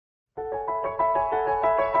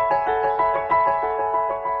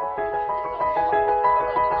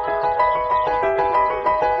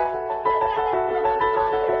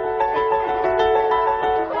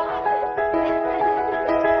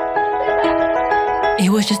It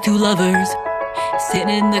was just two lovers sitting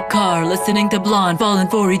in the car, listening to Blonde, falling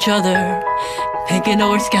for each other. Pink and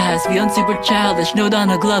orange skies, feeling super childish, no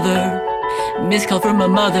Donna Glover. Missed call from my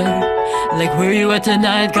mother, like where you at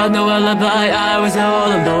tonight, got no alibi. I was all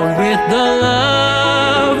alone with the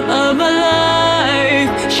love of my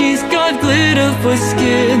life. She's got glitter for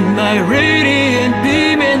skin, my radiant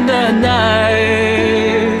beam in the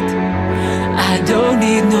night. I don't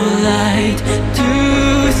need no light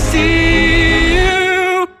to see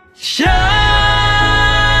you shine.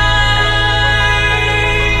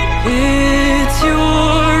 It's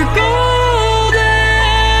your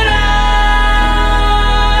golden hour.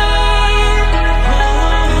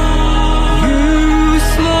 You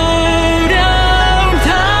slow down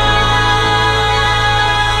time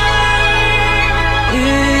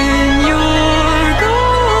in your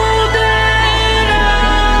golden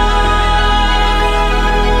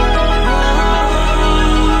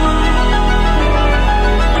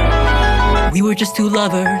hour. We were just two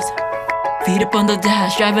lovers, feet up on the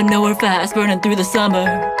dash, driving nowhere fast, burning through the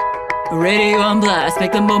summer. Radio on blast,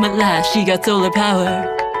 make the moment last. She got solar power,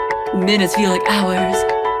 minutes feel like hours.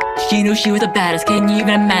 She knew she was the baddest, can you even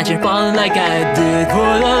imagine falling like I did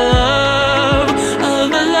for the love of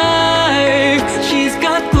my life? She's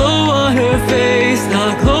got glow on her face,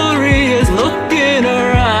 the glorious look in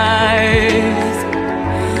her eyes.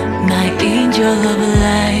 My angel of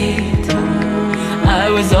light, I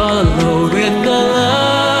was all alone with the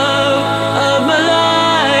love of my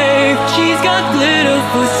life. She's got glitter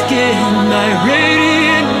for skin, my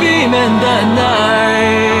radiant beam in the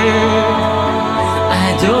night. I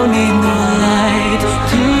don't need no light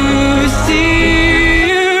to see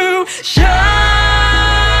you shine.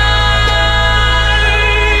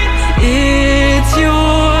 It's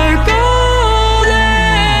your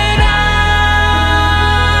golden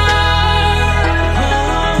hour.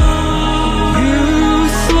 You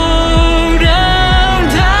slow down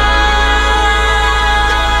time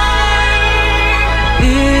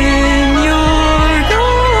in your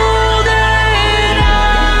golden hour.